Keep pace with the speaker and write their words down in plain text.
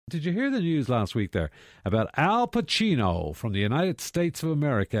did you hear the news last week there about Al Pacino from the United States of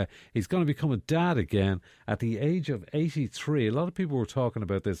America? He's going to become a dad again at the age of 83. A lot of people were talking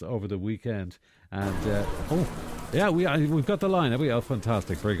about this over the weekend. And, we've got the line, have we? Oh,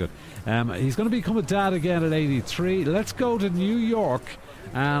 fantastic. Very good. He's going to become a dad again at 83. Let's go to New York.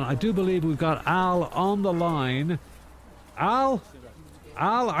 And I do believe we've got Al on the line. Al?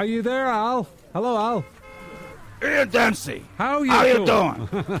 Al, are you there, Al? Hello, Al. Ian Dempsey. How you doing?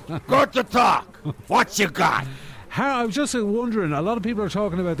 Good to talk. What you got? I was just wondering, a lot of people are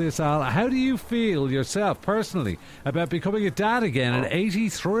talking about this, Al. How do you feel yourself, personally, about becoming a dad again at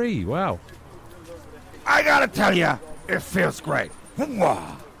 83? Wow. I gotta tell you, it feels great. And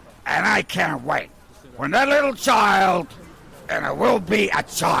I can't wait. When that little child, and it will be a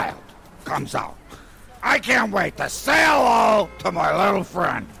child, comes out. I can't wait to say hello to my little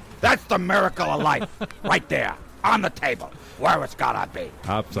friend. That's the miracle of life, right there, on the table, where it's gotta be.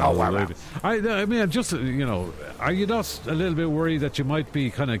 Absolutely. I mean, just, are you not a little bit worried that you might be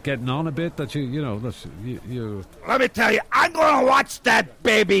kind of getting on a bit, that you... Let me tell you, I'm gonna watch that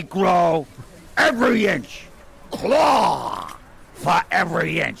baby grow every inch. Claw for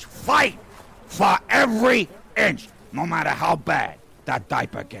every inch. Fight for every inch. No matter how bad that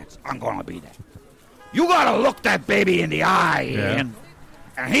diaper gets, I'm gonna be there. You gotta look that baby in the eye, Ian.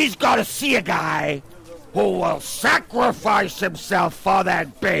 And he's got to see a guy who will sacrifice himself for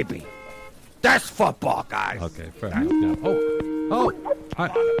that baby. That's football, guys. Okay, fair enough.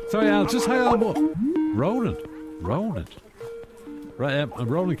 Sorry, Al, just hang on. Ronan. Right, I'm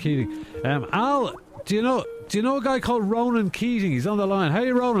Ronan Keating. Al, do you know a guy called Ronan Keating? He's on the line.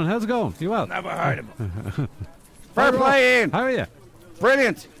 Hey, Ronan, how's it going? You well? Never heard of him. Fair play, Ian. How are you?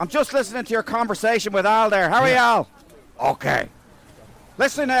 Brilliant. I'm just listening to your conversation with Al there. How are you, Al? Okay.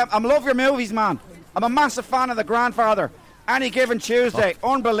 Listen, I love your movies, man. I'm a massive fan of The Grandfather. Any Given Tuesday.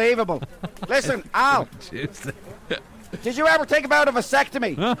 Unbelievable. Listen, Al. Tuesday. Did you ever think about a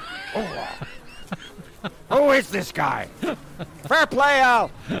vasectomy? Who is this guy? Fair play,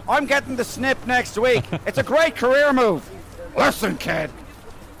 Al. I'm getting the snip next week. It's a great career move. Listen, kid.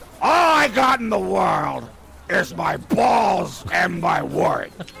 All I got in the world is my balls and my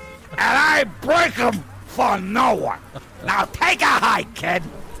word. And I break them for no one. Now take a hike, kid.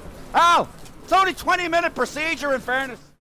 Al, it's only 20-minute procedure in fairness.